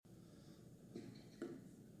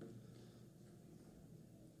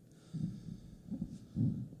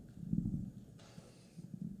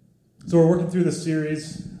So we're working through this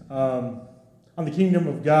series on the kingdom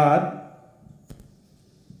of God.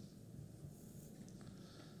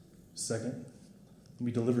 Second, let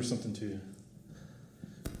me deliver something to you.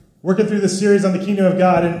 Working through this series on the kingdom of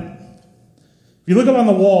God, and if you look up on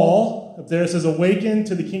the wall up there, it says "Awaken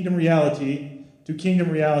to the kingdom reality, to kingdom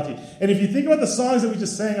reality." And if you think about the songs that we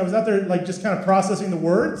just sang, I was out there just kind of processing the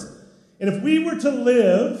words. And if we were to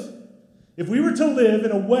live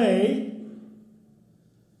in a way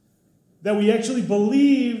that we actually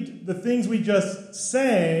believed the things we just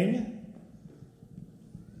sang,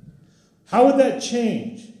 how would that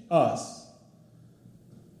change us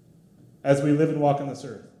as we live and walk on this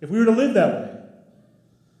earth? If we were to live that way.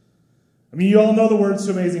 I mean, you all know the words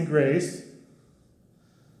to Amazing Grace.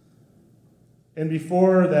 And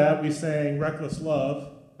before that, we sang Reckless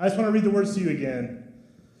Love. I just want to read the words to you again.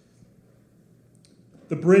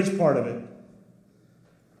 The bridge part of it.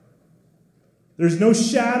 There's no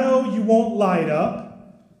shadow you won't light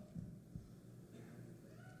up.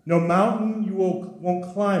 No mountain you won't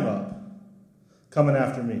climb up coming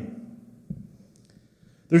after me.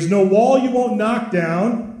 There's no wall you won't knock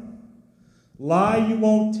down. Lie you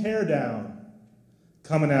won't tear down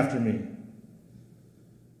coming after me.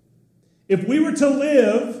 If we were to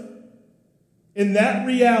live in that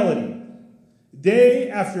reality, day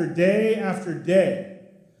after day after day,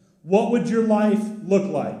 what would your life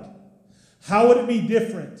look like? How would it be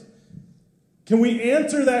different? Can we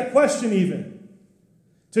answer that question even?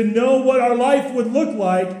 To know what our life would look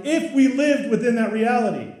like if we lived within that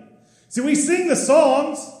reality. See, we sing the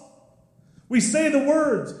songs, we say the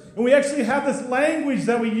words, and we actually have this language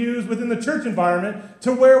that we use within the church environment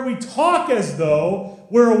to where we talk as though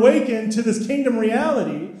we're awakened to this kingdom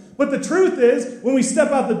reality. But the truth is, when we step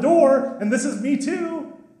out the door, and this is me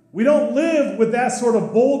too, we don't live with that sort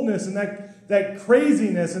of boldness and that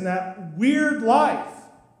craziness and that weird life.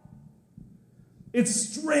 It's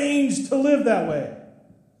strange to live that way.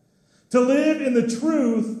 To live in the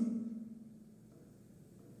truth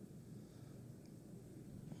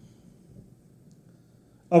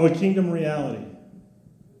of a kingdom reality.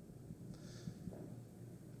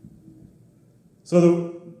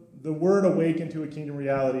 So the word awaken to a kingdom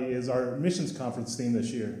reality is our missions conference theme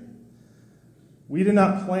this year. We did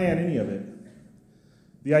not plan any of it.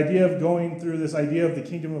 The idea of going through this idea of the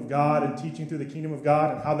kingdom of God and teaching through the kingdom of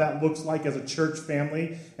God and how that looks like as a church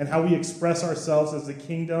family and how we express ourselves as the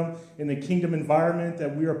kingdom in the kingdom environment,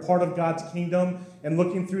 that we are part of God's kingdom, and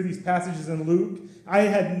looking through these passages in Luke, I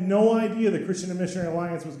had no idea the Christian and Missionary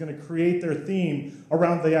Alliance was going to create their theme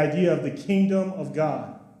around the idea of the kingdom of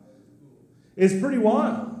God. It's pretty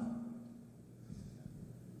wild.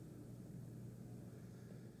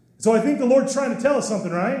 So I think the Lord's trying to tell us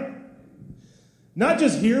something, right? Not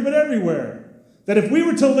just here, but everywhere. That if we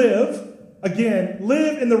were to live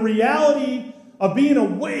in the reality of being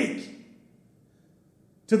awake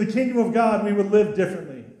to the kingdom of God, we would live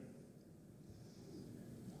differently.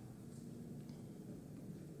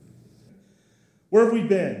 Where have we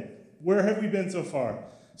been? Where have we been so far?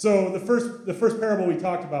 So the first parable we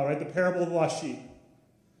talked about, right? The parable of the lost sheep.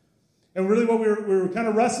 And really what we were kind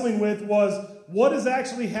of wrestling with was, what is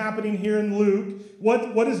actually happening here in Luke?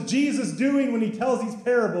 What is Jesus doing when he tells these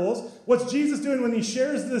parables? What's Jesus doing when he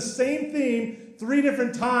shares this same theme 3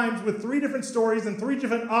 different times with 3 different stories and 3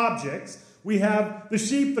 different objects? We have the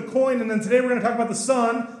sheep, the coin, and then today we're going to talk about the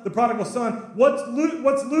son, the prodigal son. What's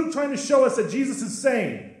Luke trying to show us that Jesus is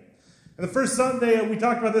saying? And the first Sunday we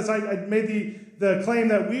talked about this, I made the claim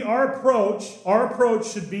that our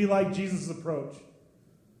approach should be like Jesus' approach.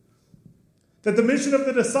 That the mission of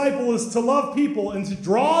the disciple is to love people and to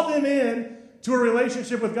draw them in to a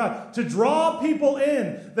relationship with God. To draw people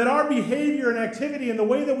in. That our behavior and activity and the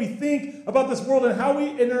way that we think about this world and how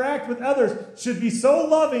we interact with others should be so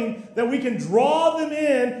loving that we can draw them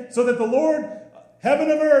in so that the Lord,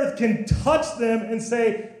 heaven and earth, can touch them and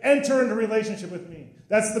say, enter into relationship with me.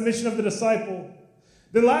 That's the mission of the disciple.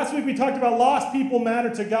 Then last week we talked about lost people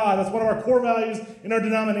matter to God. That's one of our core values in our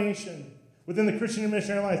denomination. Within the Christian and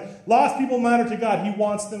Missionary Alliance. Lost people matter to God. He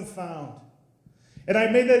wants them found. And I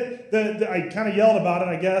made I kind of yelled about it,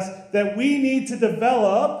 I guess, that we need to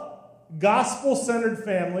develop gospel-centered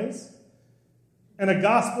families and a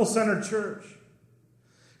gospel-centered church.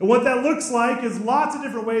 And what that looks like is lots of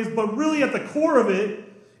different ways, but really at the core of it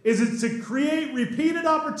is it's to create repeated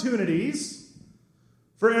opportunities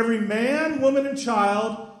for every man, woman, and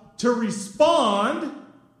child to respond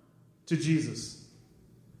to Jesus.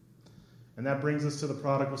 And that brings us to the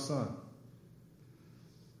prodigal son.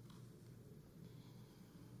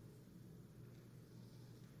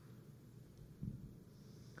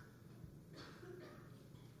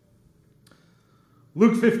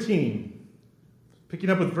 Luke 15, picking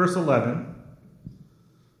up with verse 11.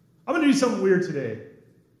 I'm going to do something weird today.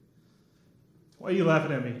 Why are you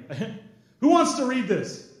laughing at me? Who wants to read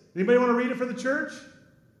this? Anybody want to read it for the church?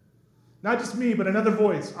 Not just me, but another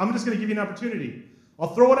voice. I'm just going to give you an opportunity.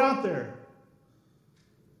 I'll throw it out there.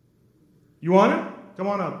 You want it? Come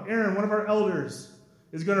on up. Aaron, one of our elders,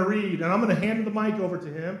 is going to read, and I'm going to hand the mic over to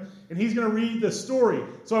him, and he's going to read the story.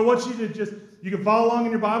 So I want you to you can follow along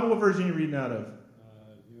in your Bible. What version are you reading out of?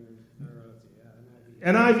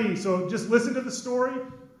 NIV. So just listen to the story.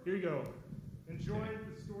 Here you go. Enjoy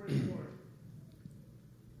the story of the Lord.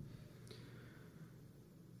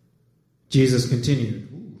 Jesus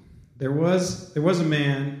continued. There was a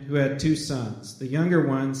man who had 2 sons. The younger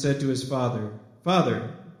one said to his father, "Father,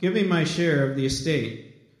 give me my share of the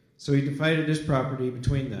estate." So he divided his property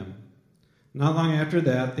between them. Not long after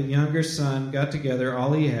that, the younger son got together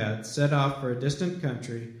all he had, set off for a distant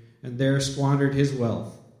country, and there squandered his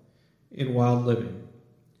wealth in wild living.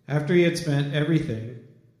 After he had spent everything,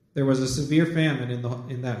 there was a severe famine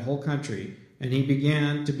in that whole country, and he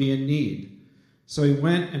began to be in need. So he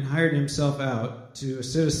went and hired himself out to a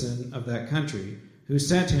citizen of that country, who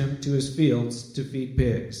sent him to his fields to feed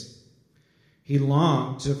pigs. He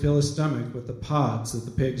longed to fill his stomach with the pods that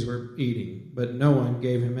the pigs were eating, but no one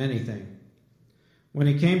gave him anything. When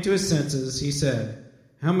he came to his senses, he said,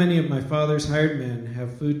 "How many of my father's hired men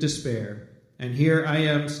have food to spare, and here I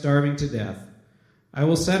am starving to death? I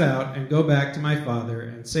will set out and go back to my father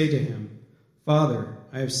and say to him, 'Father,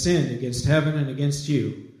 I have sinned against heaven and against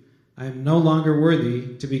you. I am no longer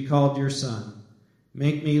worthy to be called your son.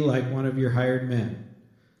 Make me like one of your hired men.'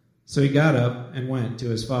 So he got up and went to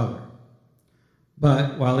his father.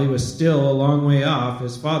 But while he was still a long way off,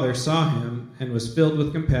 his father saw him and was filled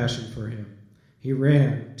with compassion for him. He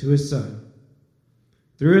ran to his son,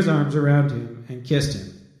 threw his arms around him, and kissed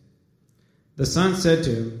him. The son said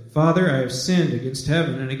to him, 'Father, I have sinned against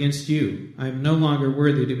heaven and against you. I am no longer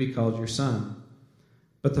worthy to be called your son.'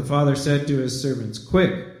 But the father said to his servants,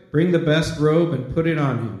 'Quick, bring the best robe and put it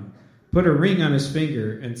on him. Put a ring on his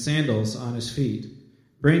finger and sandals on his feet.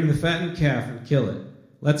 Bring the fattened calf and kill it.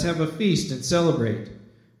 Let's have a feast and celebrate.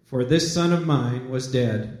 For this son of mine was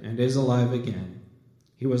dead and is alive again.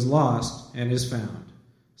 He was lost and is found.'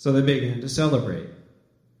 So they began to celebrate.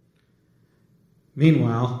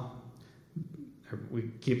 Meanwhile, are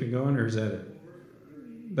we keeping going, or is that it?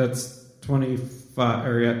 That's 25,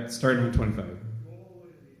 or yeah, starting on 25.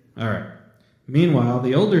 All right. Meanwhile,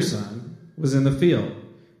 the older son was in the field.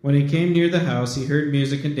 When he came near the house, he heard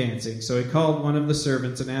music and dancing. So he called one of the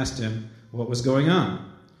servants and asked him what was going on.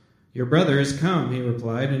 'Your brother has come,' he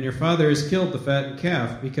replied, 'and your father has killed the fattened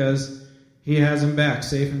calf because he has him back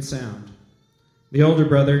safe and sound.' The older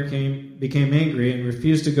brother became angry and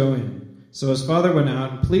refused to go in. So his father went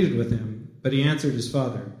out and pleaded with him, but he answered his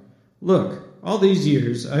father, 'Look, all these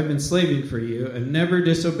years I've been slaving for you and never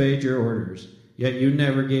disobeyed your orders, yet you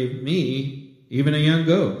never gave me even a young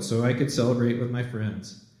goat so I could celebrate with my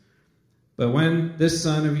friends. But when this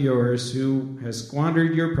son of yours who has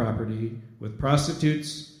squandered your property with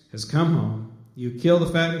prostitutes has come home, you kill the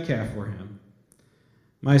fattened calf for him.'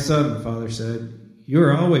 'My son,' the father said, 'you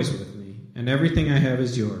are always with me, and everything I have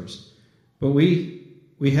is yours. But we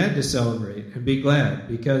had to celebrate and be glad,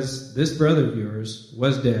 because this brother of yours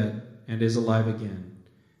was dead and is alive again.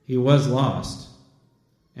 He was lost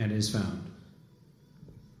and is found.'"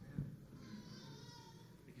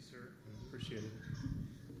 Thank you, sir. Appreciate it.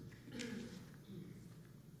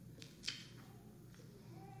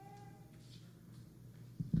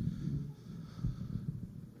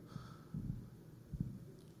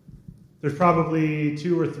 There's probably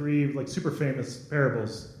 2 or 3 super famous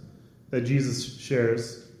parables that Jesus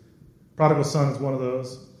shares. Prodigal son is one of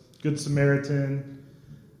those. Good Samaritan.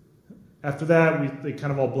 After that, they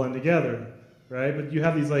kind of all blend together, right? But you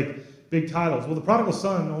have these big titles. Well, the prodigal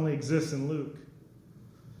son only exists in Luke.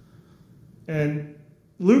 And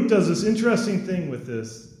Luke does this interesting thing with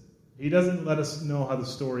this. He doesn't let us know how the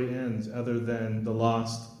story ends other than the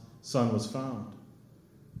lost son was found.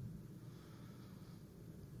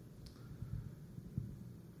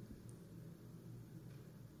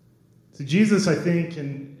 So Jesus, I think,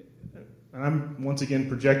 and I'm once again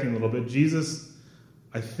projecting a little bit, Jesus,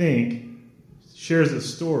 I think, shares a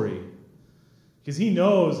story because he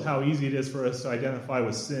knows how easy it is for us to identify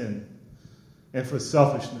with sin and for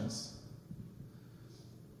selfishness.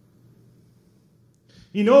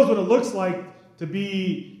 He knows what it looks like to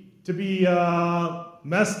be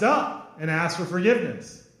messed up and ask for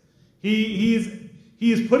forgiveness. He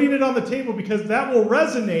is putting it on the table because that will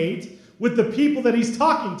resonate with the people that he's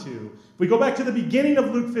talking to. If we go back to the beginning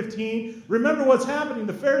of Luke 15, remember what's happening.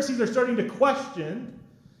 The Pharisees are starting to question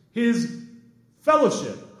his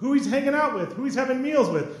fellowship, who he's hanging out with, who he's having meals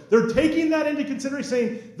with. They're taking that into consideration,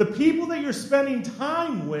 saying, the people that you're spending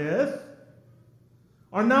time with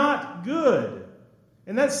are not good.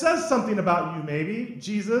 And that says something about you, maybe.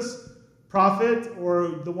 Jesus, prophet,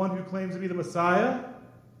 or the one who claims to be the Messiah.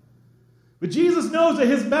 But Jesus knows that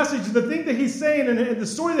his message, the thing that he's saying, and the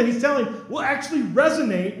story that he's telling, will actually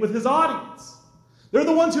resonate with his audience. They're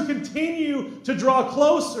the ones who continue to draw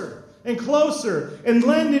closer and closer and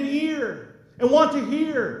lend an ear and want to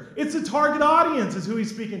hear. It's a target audience is who he's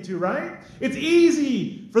speaking to, right? It's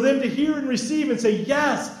easy for them to hear and receive and say,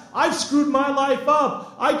 yes, I've screwed my life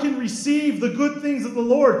up. I can receive the good things of the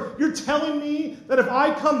Lord. You're telling me that if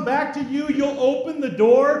I come back to you, you'll open the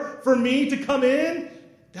door for me to come in?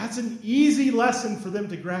 That's an easy lesson for them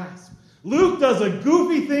to grasp. Luke does a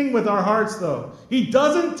goofy thing with our hearts, though. He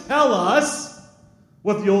doesn't tell us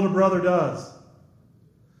what the older brother does.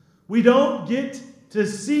 We don't get to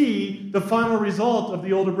see the final result of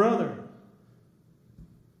the older brother.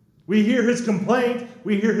 We hear his complaint.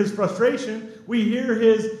 We hear his frustration. We hear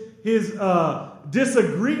his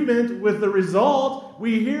disagreement with the result.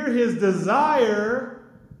 We hear his desire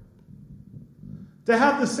to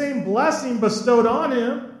have the same blessing bestowed on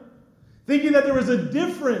him, thinking that there was a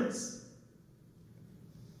difference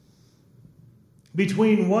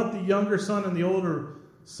between what the younger son and the older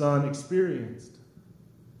son experienced.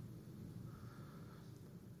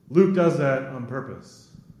 Luke does that on purpose.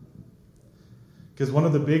 Because one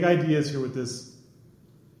of the big ideas here with this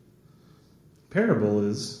parable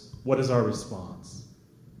is, what is our response?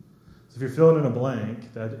 So if you're filling in a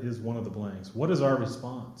blank, that is one of the blanks. What is our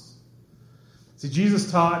response? See,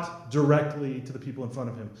 Jesus taught directly to the people in front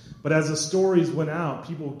of him. But as the stories went out,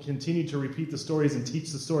 people continued to repeat the stories and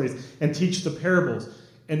teach the stories and teach the parables.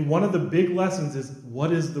 And one of the big lessons is,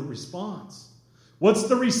 what is the response? What's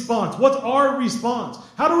the response? What's our response?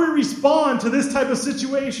 How do we respond to this type of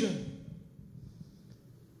situation?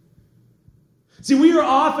 See, we are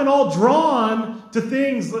often all drawn to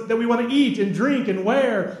things that we want to eat and drink and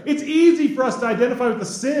wear. It's easy for us to identify with the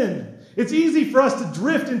sin. It's easy for us to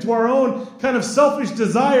drift into our own kind of selfish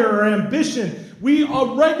desire or ambition. We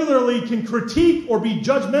regularly can critique or be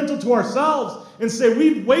judgmental to ourselves and say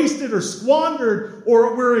we've wasted or squandered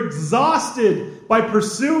or we're exhausted by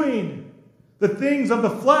pursuing the things of the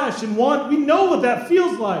flesh and want. We know what that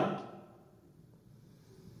feels like.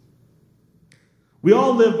 We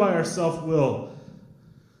all live by our self-will.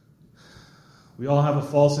 We all have a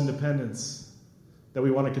false independence that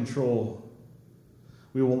we want to control.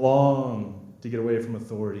 We will long to get away from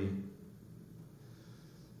authority,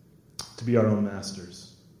 to be our own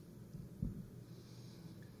masters.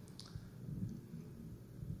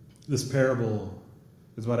 This parable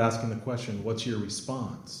is about asking the question, what's your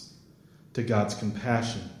response to God's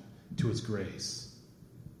compassion, to his grace?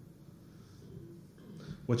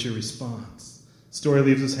 What's your response? The story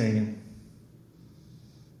leaves us hanging.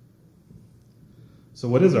 So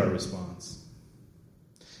what is our response?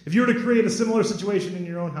 If you were to create a similar situation in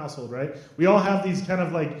your own household, right? We all have these kind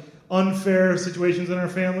of like unfair situations in our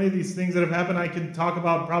family, these things that have happened. I can talk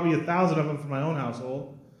about probably 1,000 of them from my own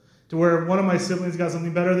household, to where one of my siblings got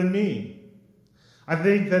something better than me. I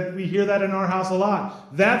think that we hear that in our house a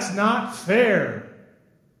lot. That's not fair.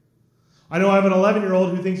 I know I have an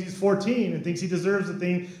 11-year-old who thinks he's 14 and thinks he deserves the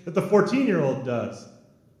thing that the 14-year-old does.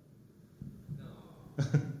 No.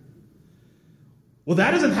 Well,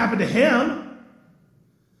 that doesn't happen to him.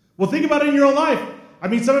 Well, think about it in your own life. I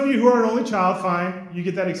mean, some of you who are an only child, fine, you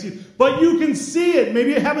get that excuse. But you can see it.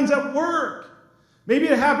 Maybe it happens at work. Maybe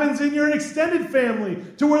it happens in your extended family,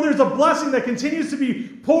 to where there's a blessing that continues to be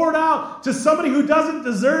poured out to somebody who doesn't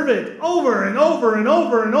deserve it over and over and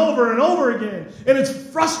over and over and over again. And it's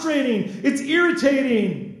frustrating. It's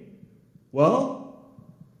irritating. Well,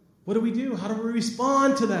 what do? How do we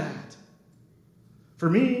respond to that? For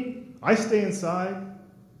me, I stay inside.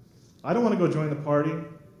 I don't want to go join the party.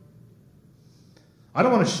 I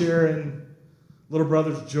don't want to share in little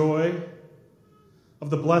brother's joy of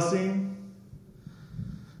the blessing.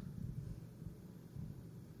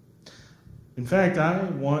 In fact, I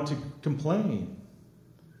want to complain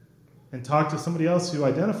and talk to somebody else who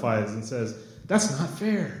identifies and says, that's not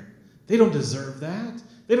fair. They don't deserve that.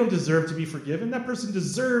 They don't deserve to be forgiven. That person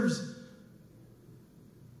deserves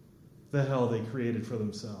the hell they created for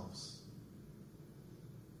themselves.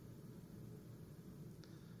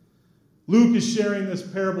 Luke is sharing this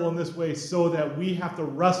parable in this way so that we have to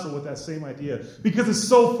wrestle with that same idea, because it's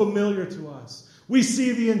so familiar to us. We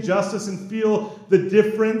see the injustice and feel the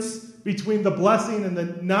difference between the blessing and the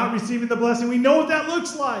not receiving the blessing. We know what that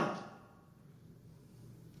looks like.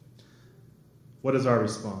 What is our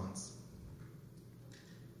response?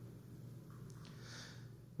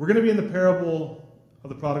 We're going to be in the parable of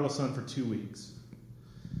the prodigal son for 2 weeks.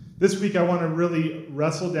 This week, I want to really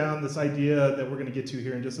wrestle down this idea that we're going to get to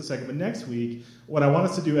here in just a second. But next week, what I want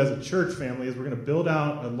us to do as a church family is we're going to build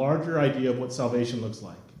out a larger idea of what salvation looks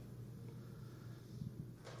like.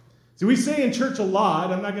 See, we say in church a lot,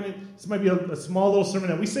 this might be a small little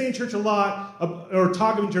sermon. We say in church a lot, or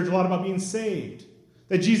talk in church a lot about being saved,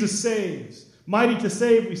 that Jesus saves. Mighty to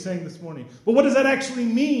save, we sang this morning. But what does that actually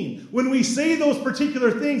mean? When we say those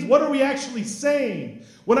particular things, what are we actually saying?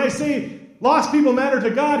 When I say lost people matter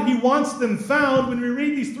to God, He wants them found. When we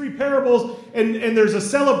read these 3 parables and there's a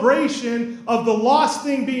celebration of the lost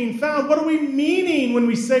thing being found, what are we meaning when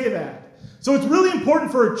we say that? So it's really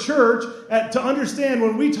important for a church to understand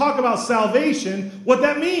when we talk about salvation, what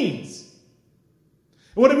that means.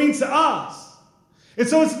 And what it means to us. And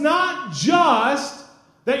so it's not just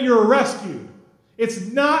that you're rescued. It's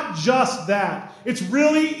not just that. It's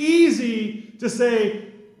really easy to say,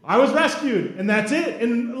 I was rescued, and that's it.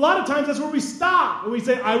 And a lot of times that's where we stop. And we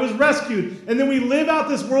say, I was rescued. And then we live out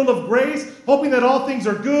this world of grace, hoping that all things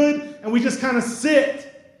are good, and we just kind of sit.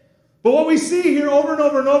 But what we see here over and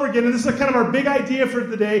over and over again, and this is kind of our big idea for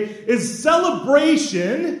today, is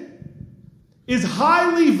celebration is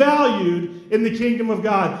highly valued in the kingdom of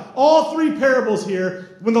God. All 3 parables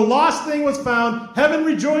here, when the lost thing was found, heaven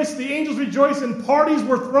rejoiced, the angels rejoiced, and parties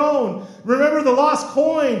were thrown. Remember the lost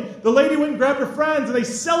coin? The lady went and grabbed her friends, and they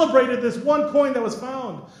celebrated this one coin that was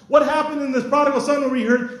found. What happened in this prodigal son when we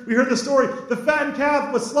heard the story? The fattened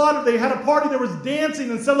calf was slaughtered. They had a party. There was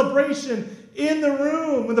dancing and celebration in the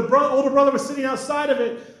room when the older brother was sitting outside of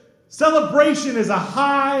it. Celebration is a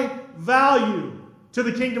high value to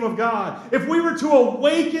the kingdom of God. If we were to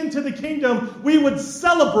awaken to the kingdom, we would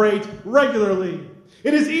celebrate regularly.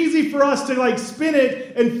 It is easy for us to spin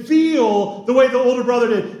it and feel the way the older brother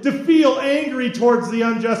did, to feel angry towards the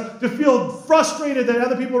unjust, to feel frustrated that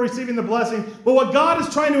other people are receiving the blessing. But what God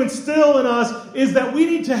is trying to instill in us is that we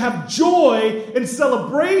need to have joy and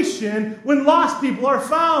celebration when lost people are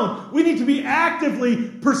found. We need to be actively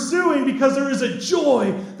pursuing because there is a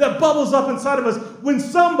joy that bubbles up inside of us when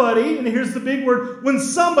somebody, and here's the big word, when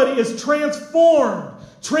somebody is transformed.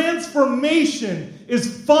 Transformation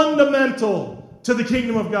is fundamental to the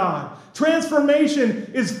kingdom of God.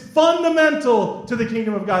 Transformation is fundamental to the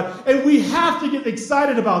kingdom of God. And we have to get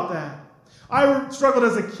excited about that. I struggled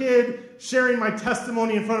as a kid sharing my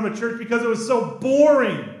testimony in front of a church because it was so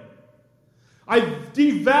boring. I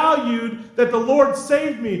devalued that the Lord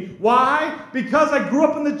saved me. Why? Because I grew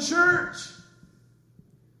up in the church.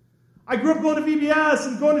 I grew up going to VBS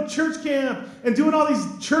and going to church camp and doing all these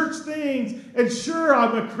church things. And sure,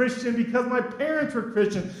 I'm a Christian because my parents were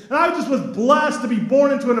Christian. And I just was blessed to be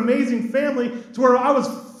born into an amazing family to where I was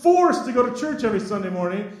forced to go to church every Sunday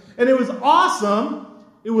morning. And it was awesome.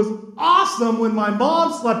 It was awesome when my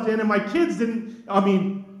mom slept in and my kids didn't. I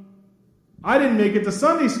didn't make it to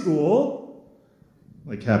Sunday school,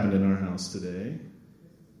 like happened in our house today.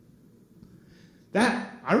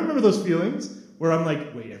 I remember those feelings. Where I'm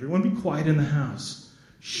like, wait, everyone be quiet in the house.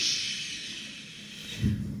 Shh.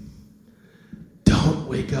 Don't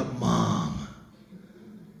wake up Mom.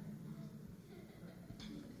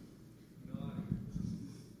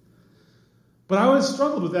 But I always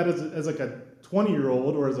struggled with that as like a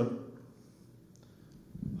 20-year-old or as a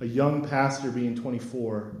young pastor being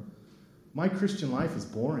 24. My Christian life is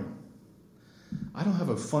boring. I don't have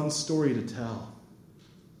a fun story to tell.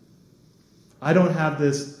 I don't have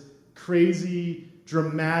this crazy,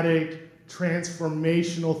 dramatic,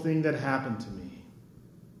 transformational thing that happened to me.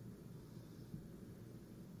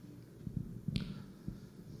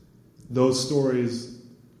 Those stories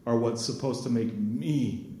are what's supposed to make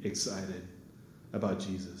me excited about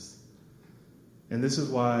Jesus. And this is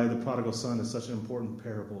why the prodigal son is such an important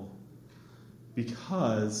parable.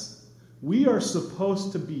 Because we are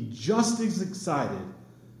supposed to be just as excited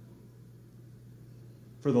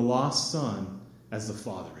for the lost son as the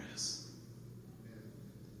Father is.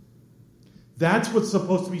 That's what's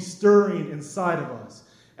supposed to be stirring inside of us.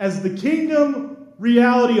 As the kingdom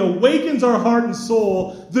reality awakens our heart and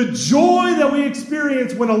soul, the joy that we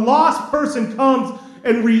experience when a lost person comes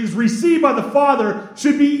and is received by the Father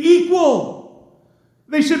should be equal.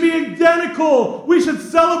 They should be identical. We should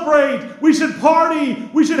celebrate. We should party.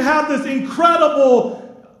 We should have this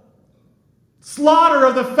incredible slaughter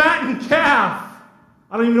of the fattened calf.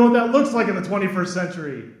 I don't even know what that looks like in the 21st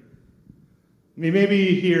century.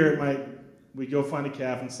 Maybe here we go find a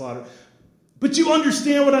calf and slaughter. But you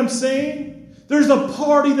understand what I'm saying? There's a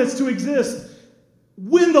party that's to exist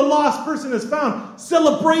when the lost person is found.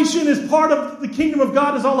 Celebration is part of the kingdom of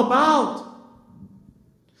God is all about.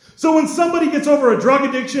 So when somebody gets over a drug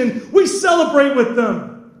addiction, we celebrate with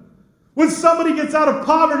them. When somebody gets out of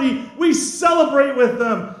poverty, we celebrate with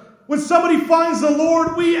them. When somebody finds the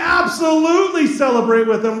Lord, we absolutely celebrate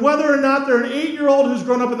with them, whether or not they're an 8-year-old who's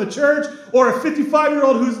grown up in the church or a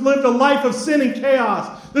 55-year-old who's lived a life of sin and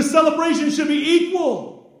chaos. The celebration should be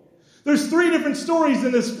equal. There's 3 different stories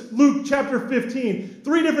in this Luke chapter 15,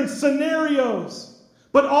 3 different scenarios.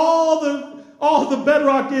 But all the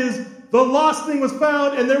bedrock is the lost thing was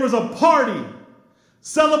found and there was a party,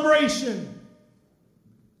 celebration.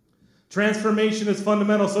 Transformation is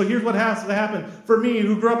fundamental. So here's what has to happen for me,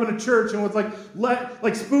 who grew up in a church and was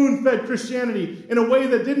like spoon-fed Christianity in a way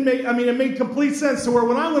that it made complete sense to where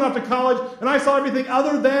when I went off to college and I saw everything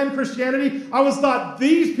other than Christianity, I was thought,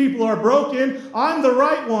 these people are broken. I'm the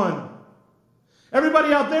right one.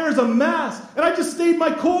 Everybody out there is a mess. And I just stayed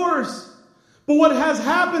my course. But what has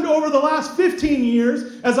happened over the last 15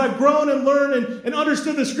 years, as I've grown and learned and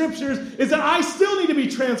understood the scriptures, is that I still need to be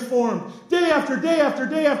transformed. Day after day after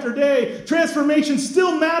day after day. Transformation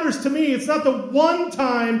still matters to me. It's not the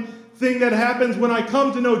one-time thing that happens when I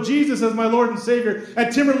come to know Jesus as my Lord and Savior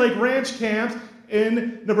at Timberlake Ranch Camps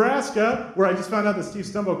in Nebraska, where I just found out that Steve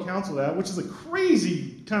Stumbo counseled at, which is a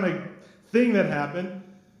crazy kind of thing that happened.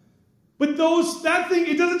 But that thing,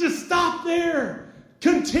 it doesn't just stop there.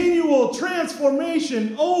 Continual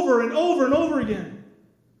transformation over and over and over again.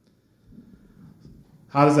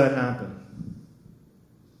 How does that happen?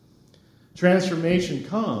 Transformation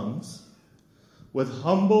comes with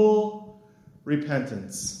humble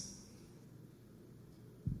repentance.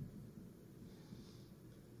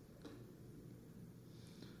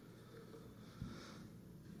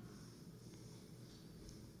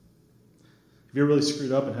 Have you ever really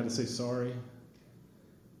screwed up and had to say sorry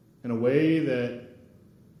in a way that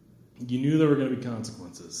you knew there were going to be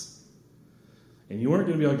consequences, and you weren't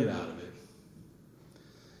going to be able to get out of it,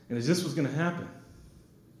 and it just was going to happen?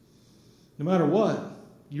 No matter what,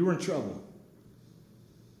 you were in trouble.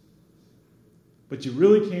 But you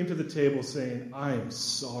really came to the table saying, I am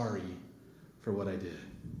sorry for what I did.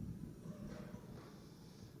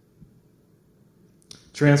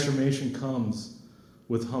 Transformation comes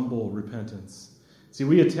with humble repentance. See,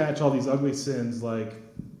 we attach all these ugly sins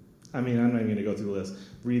I'm not even going to go through the list.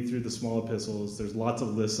 Read through the small epistles. There's lots of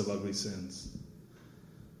lists of ugly sins.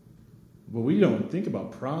 But we don't think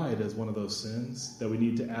about pride as one of those sins that we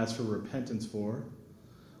need to ask for repentance for.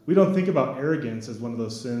 We don't think about arrogance as one of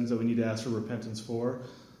those sins that we need to ask for repentance for.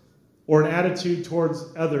 Or an attitude towards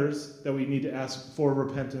others that we need to ask for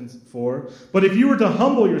repentance for. But if you were to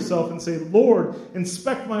humble yourself and say, Lord,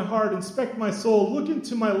 inspect my heart, inspect my soul, look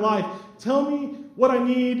into my life, tell me what I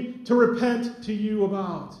need to repent to you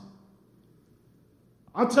about.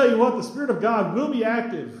 I'll tell you what, the Spirit of God will be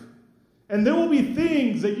active. And there will be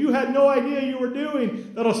things that you had no idea you were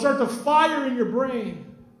doing that'll start to fire in your brain.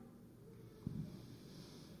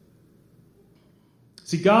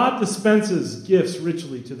 See, God dispenses gifts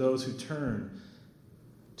richly to those who turn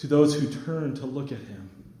to look at Him.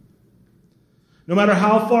 No matter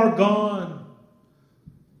how far gone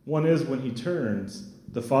one is when he turns,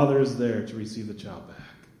 the Father is there to receive the child back.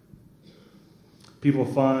 People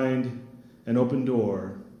find an open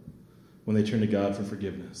door when they turn to God for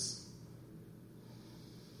forgiveness.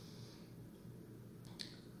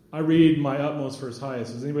 I read My Utmost for His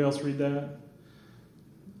Highest. Does anybody else read that?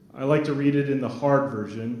 I like to read it in the hard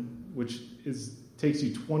version, which takes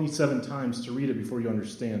you 27 times to read it before you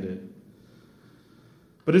understand it.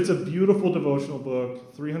 But it's a beautiful devotional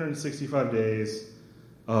book, 365 days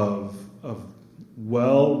of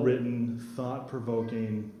well-written,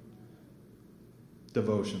 thought-provoking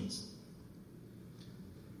devotions.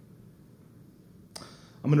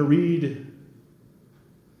 I'm going to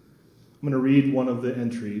read one of the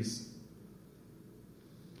entries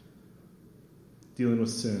dealing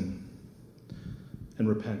with sin and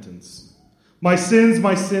repentance. My sins,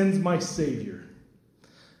 my Savior.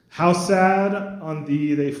 How sad on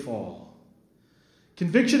thee they fall.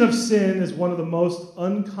 Conviction of sin is one of the most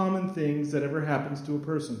uncommon things that ever happens to a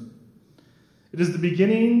person. It is the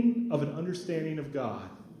beginning of an understanding of God.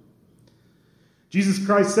 Jesus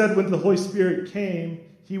Christ said when the Holy Spirit came,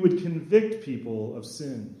 He would convict people of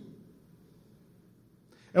sin.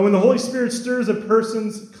 And when the Holy Spirit stirs a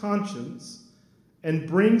person's conscience and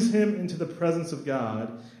brings him into the presence of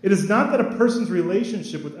God, it is not that a person's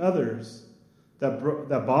relationship with others that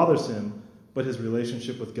bothers him, but his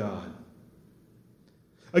relationship with God.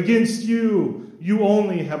 Against you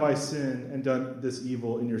only have I sinned and done this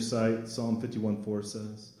evil in your sight, Psalm 51:4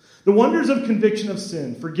 says. The wonders of conviction of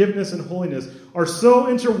sin, forgiveness, and holiness are so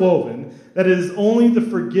interwoven that it is only the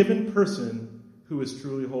forgiven person who is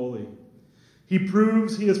truly holy. He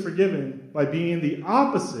proves he is forgiven by being the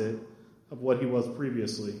opposite of what he was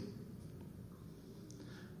previously.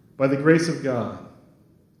 By the grace of God.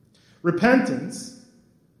 Repentance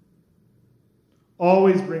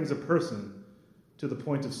always brings a person to the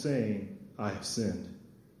point of saying, I have sinned.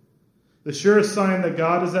 The surest sign that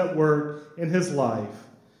God is at work in his life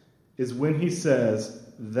is when he says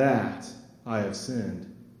that I have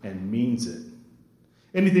sinned and means it.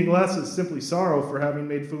 Anything less is simply sorrow for having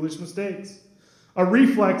made foolish mistakes. A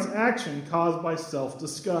reflex action caused by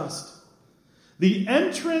self-disgust. The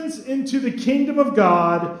entrance into the kingdom of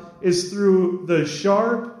God is through the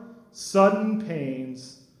sharp, sudden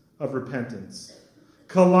pains of repentance,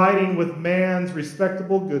 colliding with man's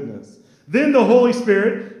respectable goodness. Then the Holy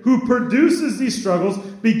Spirit, who produces these struggles,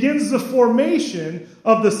 begins the formation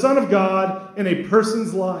of the Son of God in a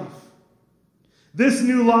person's life. This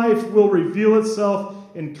new life will reveal itself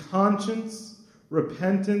in conscience,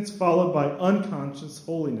 repentance, followed by unconscious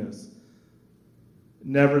holiness.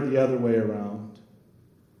 Never the other way around.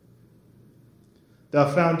 The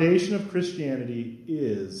foundation of Christianity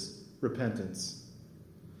is repentance.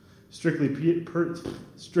 Strictly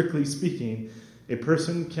speaking, a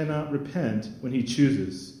person cannot repent when he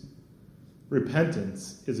chooses.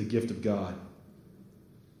 Repentance is a gift of God.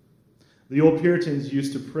 The old Puritans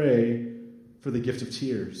used to pray for the gift of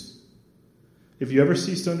tears. If you ever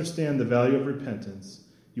cease to understand the value of repentance,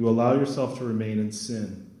 you allow yourself to remain in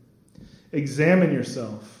sin. Examine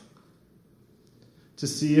yourself to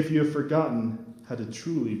see if you have forgotten how to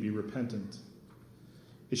truly be repentant.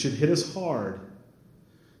 It should hit us hard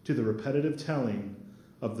to the repetitive telling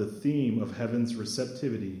of the theme of heaven's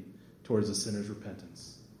receptivity towards a sinner's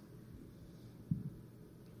repentance.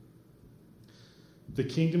 The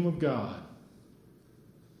kingdom of God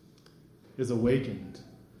is awakened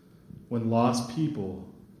when lost people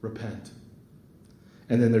repent,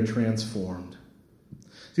 and then they're transformed.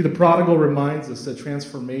 See, the prodigal reminds us that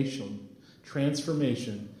transformation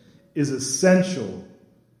is essential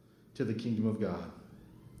to the kingdom of God.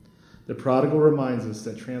 The prodigal reminds us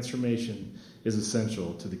that transformation is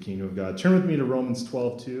essential to the kingdom of God. Turn with me to Romans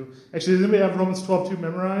 12:2. Actually, does anybody have Romans 12:2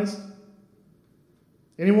 memorized?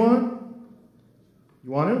 Anyone?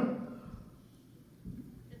 You want to?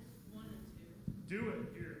 It's 1 and 2. Do it.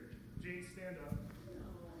 Here, Jane, stand up.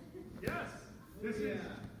 Yes.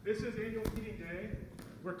 This is annual meeting day.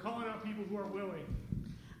 We're calling out people who are willing.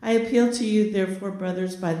 I appeal to you, therefore,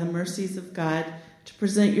 brothers, by the mercies of God, to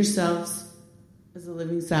present yourselves as a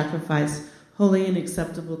living sacrifice, holy and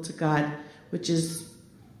acceptable to God, which is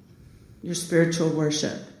your spiritual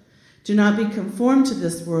worship. Do not be conformed to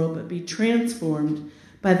this world, but be transformed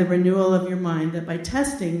by the renewal of your mind, that by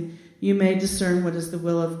testing you may discern what is the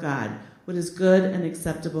will of God, what is good and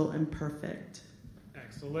acceptable and perfect.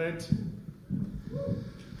 Excellent.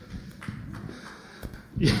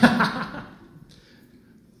 Yeah.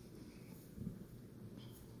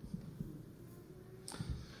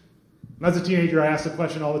 As a teenager, I asked the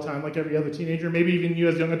question all the time, like every other teenager, maybe even you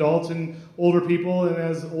as young adults and older people and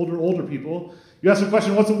as older people. You ask the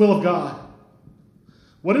question, what's the will of God?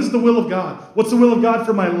 What is the will of God? What's the will of God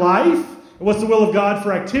for my life? And what's the will of God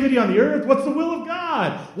for activity on the earth? What's the will of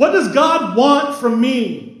God? What does God want from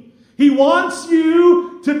me? He wants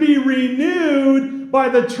you to be renewed by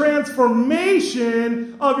the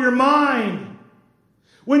transformation of your mind.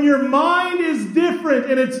 When your mind is different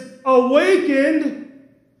and it's awakened,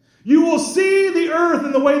 you will see the earth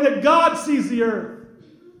in the way that God sees the earth.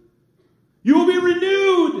 You will be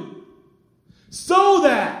renewed so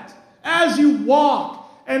that as you walk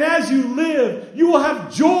and as you live, you will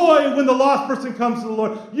have joy when the lost person comes to the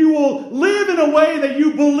Lord. You will live in a way that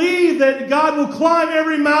you believe that God will climb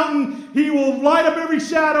every mountain. He will light up every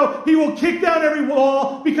shadow. He will kick down every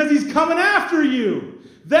wall because He's coming after you.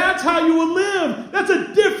 That's how you will live. That's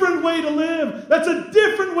a different way to live. That's a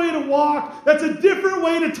different way to walk. That's a different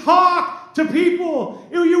way to talk to people.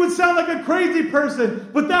 You would sound like a crazy person,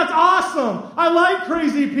 but that's awesome. I like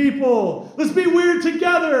crazy people. Let's be weird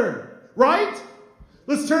together, right?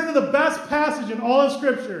 Let's turn to the best passage in all of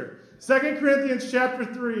Scripture, 2 Corinthians chapter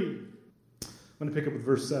 3. I'm going to pick up with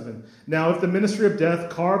verse 7. Now, if the ministry of death,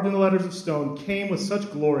 carved in the letters of stone, came with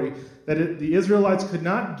such glory that the Israelites could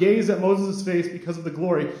not gaze at Moses' face because of the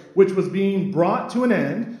glory which was being brought to an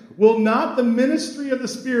end, will not the ministry of the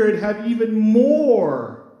Spirit have even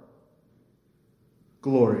more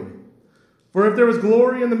glory? For if there was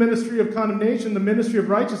glory in the ministry of condemnation, the ministry of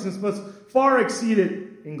righteousness must far exceed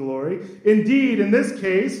it in glory. Indeed, in this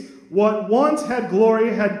case, what once had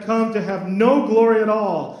glory had come to have no glory at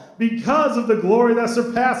all, because of the glory that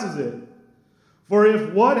surpasses it. For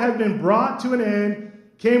if what had been brought to an end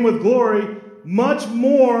came with glory, much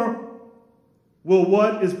more will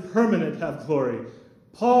what is permanent have glory.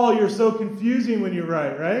 Paul, you're so confusing when you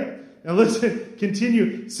write, right? Now listen,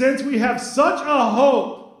 continue. Since we have such a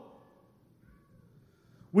hope,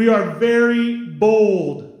 we are very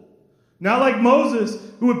bold. Not like Moses,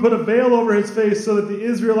 who would put a veil over his face so that the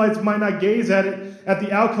Israelites might not gaze at it, at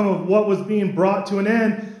the outcome of what was being brought to an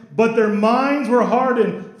end. But their minds were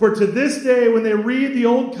hardened. For to this day, when they read the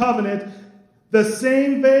Old Covenant, the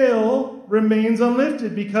same veil remains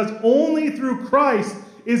unlifted, because only through Christ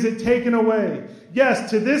is it taken away. Yes,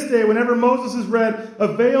 to this day, whenever Moses is read,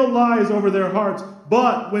 a veil lies over their hearts.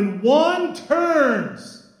 But when one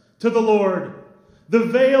turns to the Lord, the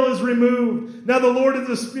veil is removed. Now the Lord is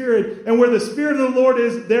the Spirit, and where the Spirit of the Lord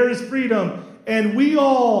is, there is freedom. And we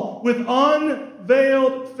all, with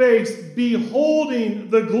unveiled face, beholding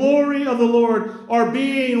the glory of the Lord, are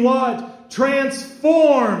being what?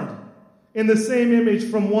 Transformed in the same image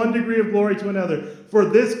from one degree of glory to another. For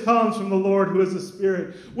this comes from the Lord who is the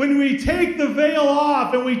Spirit. When we take the veil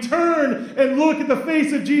off and we turn and look at the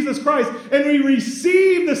face of Jesus Christ and we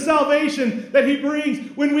receive the salvation that He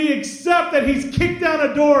brings, when we accept that He's kicked down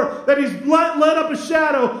a door, that He's let up a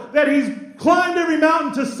shadow, that He's climbed every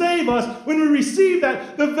mountain to save us, when we receive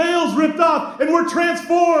that, the veil's ripped off and we're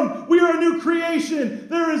transformed. We are a new creation.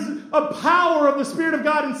 There is a power of the Spirit of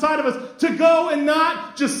God inside of us to go and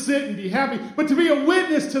not just sit and be happy, but to be a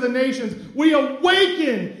witness to the nations. We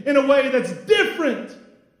awaken in a way that's different.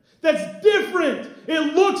 That's different.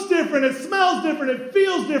 It looks different. It smells different. It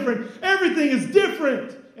feels different. Everything is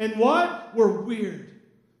different. And what? We're weird.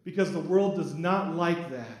 Because the world does not like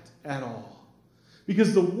that at all.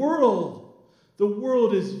 Because the world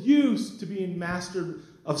is used to being master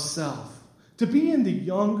of self. To being the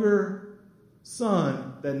younger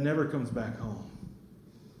son that never comes back home.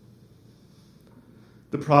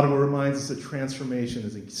 The prodigal reminds us that transformation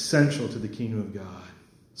is essential to the kingdom of God.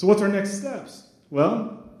 So what's our next steps?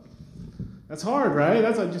 Well, that's hard, right?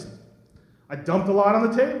 I dumped a lot on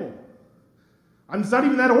the table. It's not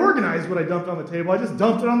even that organized what I dumped on the table. I just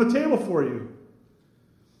dumped it on the table for you.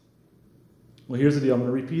 Well, here's the deal. I'm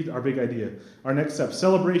going to repeat our big idea. Our next step.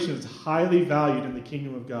 Celebration is highly valued in the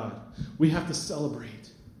kingdom of God. We have to celebrate.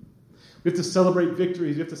 We have to celebrate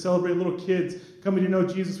victories. We have to celebrate little kids coming to know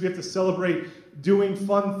Jesus. We have to celebrate doing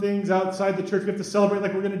fun things outside the church. We have to celebrate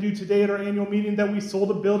like we're going to do today at our annual meeting, that we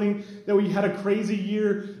sold a building, that we had a crazy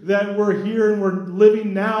year, that we're here and we're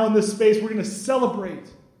living now in this space. We're going to celebrate.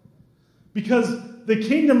 Because the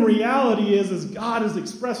kingdom reality is God is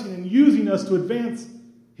expressing and using us to advance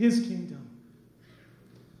His kingdom.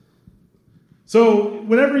 So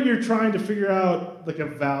whenever you're trying to figure out like a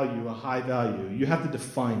value, a high value, you have to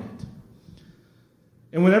define it.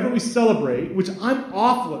 And whenever we celebrate, which I'm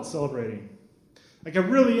awful at celebrating, like I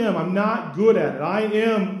really am, I'm not good at it. I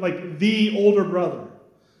am like the older brother.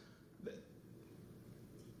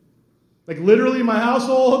 Like literally in my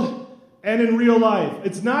household and in real life.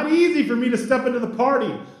 It's not easy for me to step into the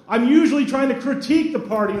party. I'm usually trying to critique the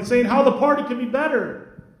party and saying how the party can be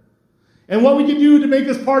better. And what we can do to make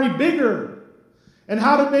this party bigger. And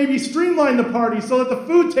how to maybe streamline the party so that the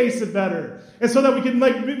food tasted better. And so that we can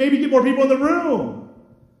maybe get more people in the room.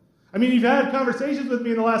 I mean, you've had conversations with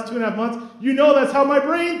me in the last 2.5 months. You know that's how my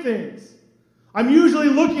brain thinks. I'm usually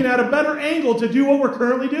looking at a better angle to do what we're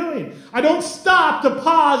currently doing. I don't stop to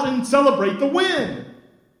pause and celebrate the win.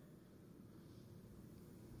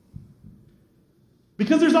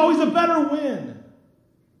 Because there's always a better win.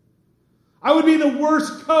 I would be the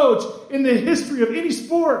worst coach in the history of any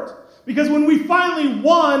sport. Because when we finally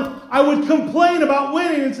won, I would complain about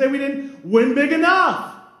winning and say we didn't win big enough.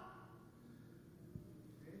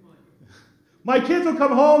 My kids will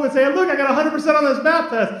come home and say, look, I got 100% on this math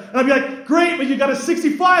test. And I'll be like, great, but you got a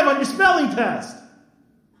 65 on your spelling test.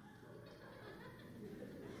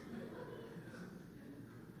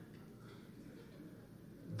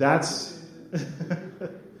 That's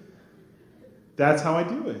how I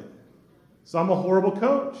do it. So I'm a horrible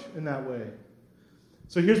coach in that way.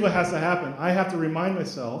 So here's what has to happen. I have to remind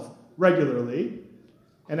myself regularly,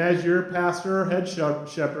 and as your pastor or head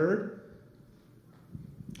shepherd,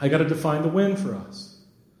 I got to define the win for us.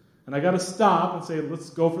 And I got to stop and say, let's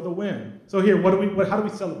go for the win. So here, how do we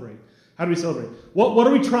celebrate? How do we celebrate? What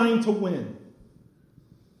are we trying to win?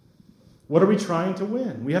 What are we trying to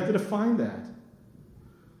win? We have to define that.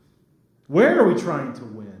 Where are we trying to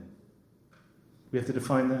win? We have to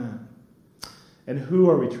define that. And who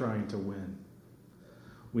are we trying to win?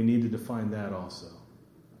 We need to define that also.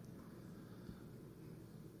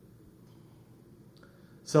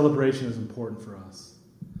 Celebration is important for us.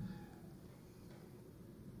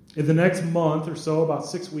 In the next month or so, about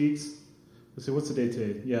 6 weeks, let's see, what's the date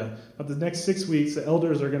today? Yeah, about the next 6 weeks, the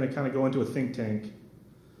elders are going to kind of go into a think tank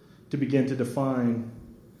to begin to define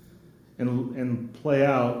and play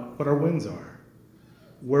out what our wins are,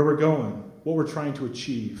 where we're going, what we're trying to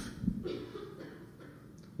achieve,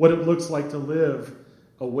 what it looks like to live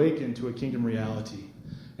awakened to a kingdom reality,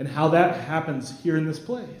 and how that happens here in this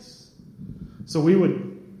place. So we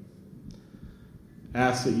would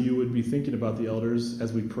ask that you would be thinking about the elders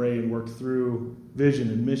as we pray and work through vision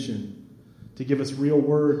and mission to give us real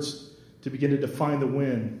words to begin to define the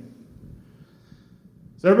win.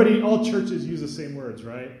 So everybody, all churches use the same words,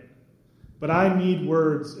 right? But I need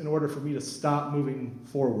words in order for me to stop moving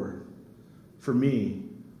forward for me,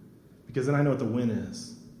 because then I know what the win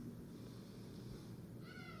is.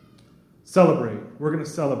 Celebrate. We're going to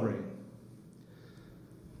celebrate.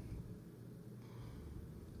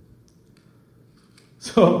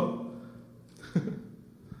 So,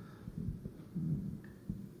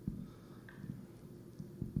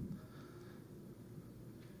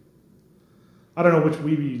 I don't know which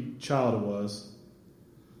weeby child it was.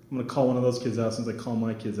 I'm going to call one of those kids out since I call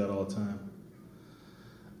my kids out all the time.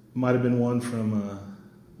 Might have been one from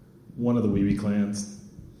one of the weeby clans.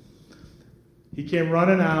 He came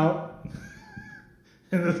running out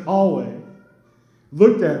in this hallway,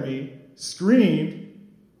 looked at me, screamed,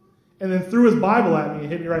 and then threw his Bible at me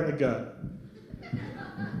and hit me right in the gut.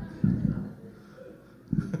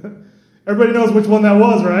 Everybody knows which one that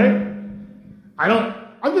was, right?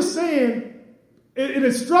 I'm just saying,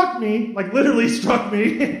 it struck me, like literally struck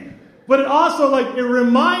me, but it also, it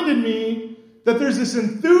reminded me that there's this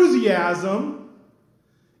enthusiasm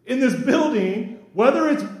in this building, whether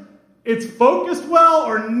it's focused well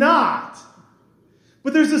or not,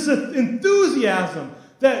 but there's this enthusiasm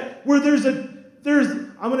that where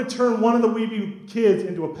I'm going to turn one of the weeby kids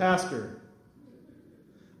into a pastor.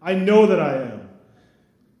 I know that I am.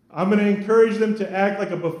 I'm going to encourage them to act like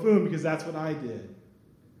a buffoon because that's what I did.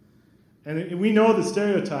 And we know the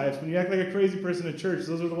stereotypes. When you act like a crazy person in church,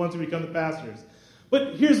 those are the ones who become the pastors.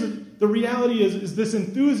 But here's the reality is this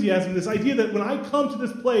enthusiasm, this idea that when I come to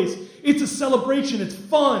this place, it's a celebration, it's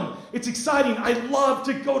fun, it's exciting. I love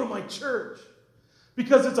to go to my church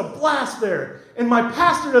because it's a blast there. And my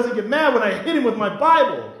pastor doesn't get mad when I hit him with my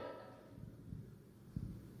Bible.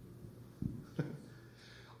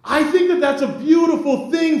 I think that that's a beautiful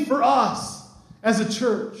thing for us as a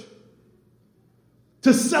church.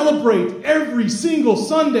 To celebrate every single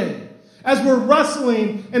Sunday as we're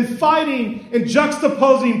wrestling and fighting and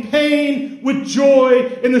juxtaposing pain with joy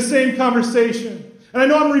in the same conversation. And I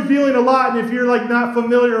know I'm revealing a lot, and if you're not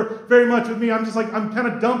familiar very much with me, I'm kind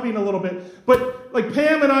of dumping a little bit. But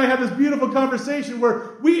Pam and I have this beautiful conversation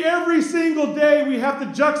where every single day we have to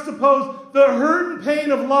juxtapose the hurt and pain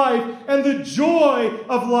of life and the joy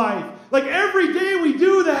of life. Every day we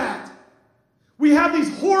do that. We have these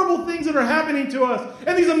horrible things that are happening to us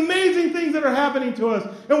and these amazing things that are happening to us.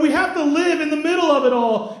 And we have to live in the middle of it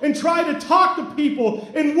all and try to talk to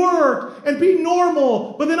people and work and be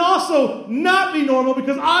normal, but then also not be normal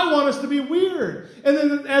because I want us to be weird. And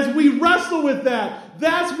then as we wrestle with that,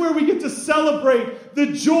 that's where we get to celebrate the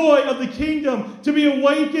joy of the kingdom, to be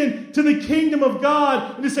awakened to the kingdom of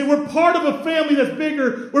God and to say we're part of a family that's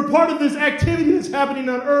bigger. We're part of this activity that's happening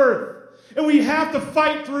on earth. And we have to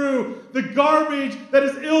fight through the garbage that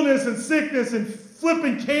is illness and sickness and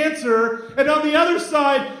flipping cancer. And on the other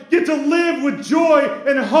side, get to live with joy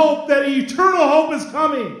and hope that eternal hope is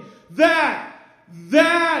coming. That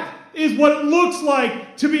is what it looks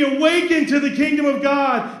like to be awakened to the kingdom of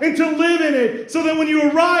God and to live in it. So that when you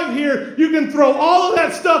arrive here, you can throw all of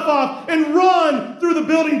that stuff off and run through the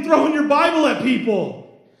building throwing your Bible at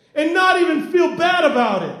people. And not even feel bad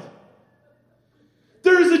about it.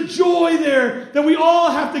 There is a joy there that we all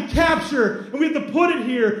have to capture, and we have to put it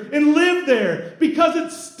here and live there because it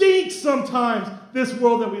stinks sometimes, this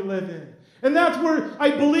world that we live in. And that's where I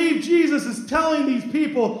believe Jesus is telling these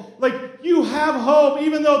people, you have hope,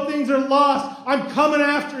 even though things are lost, I'm coming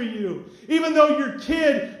after you. Even though your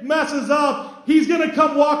kid messes up, he's going to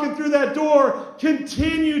come walking through that door.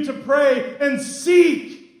 Continue to pray and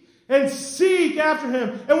seek. And seek after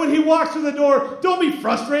him. And when he walks through the door, don't be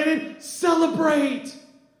frustrated. Celebrate.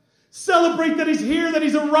 Celebrate that he's here, that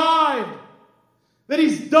he's arrived. That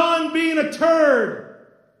he's done being a turd.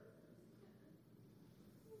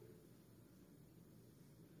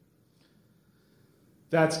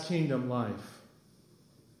 That's kingdom life.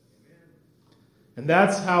 And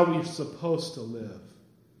that's how we're supposed to live.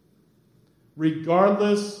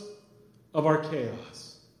 Regardless of our chaos.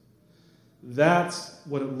 That's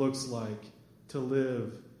what it looks like to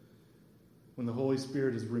live when the Holy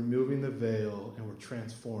Spirit is removing the veil and we're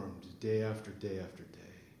transformed day after day after day.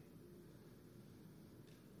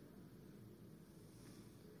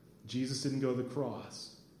 Jesus didn't go to the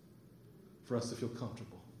cross for us to feel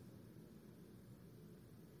comfortable.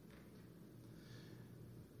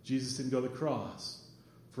 Jesus didn't go to the cross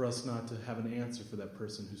for us not to have an answer for that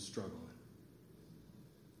person who's struggling.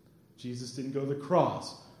 Jesus didn't go to the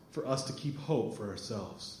cross for us to keep hope for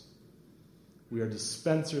ourselves. We are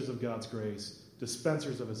dispensers of God's grace,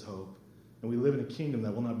 dispensers of his hope, and we live in a kingdom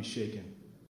that will not be shaken.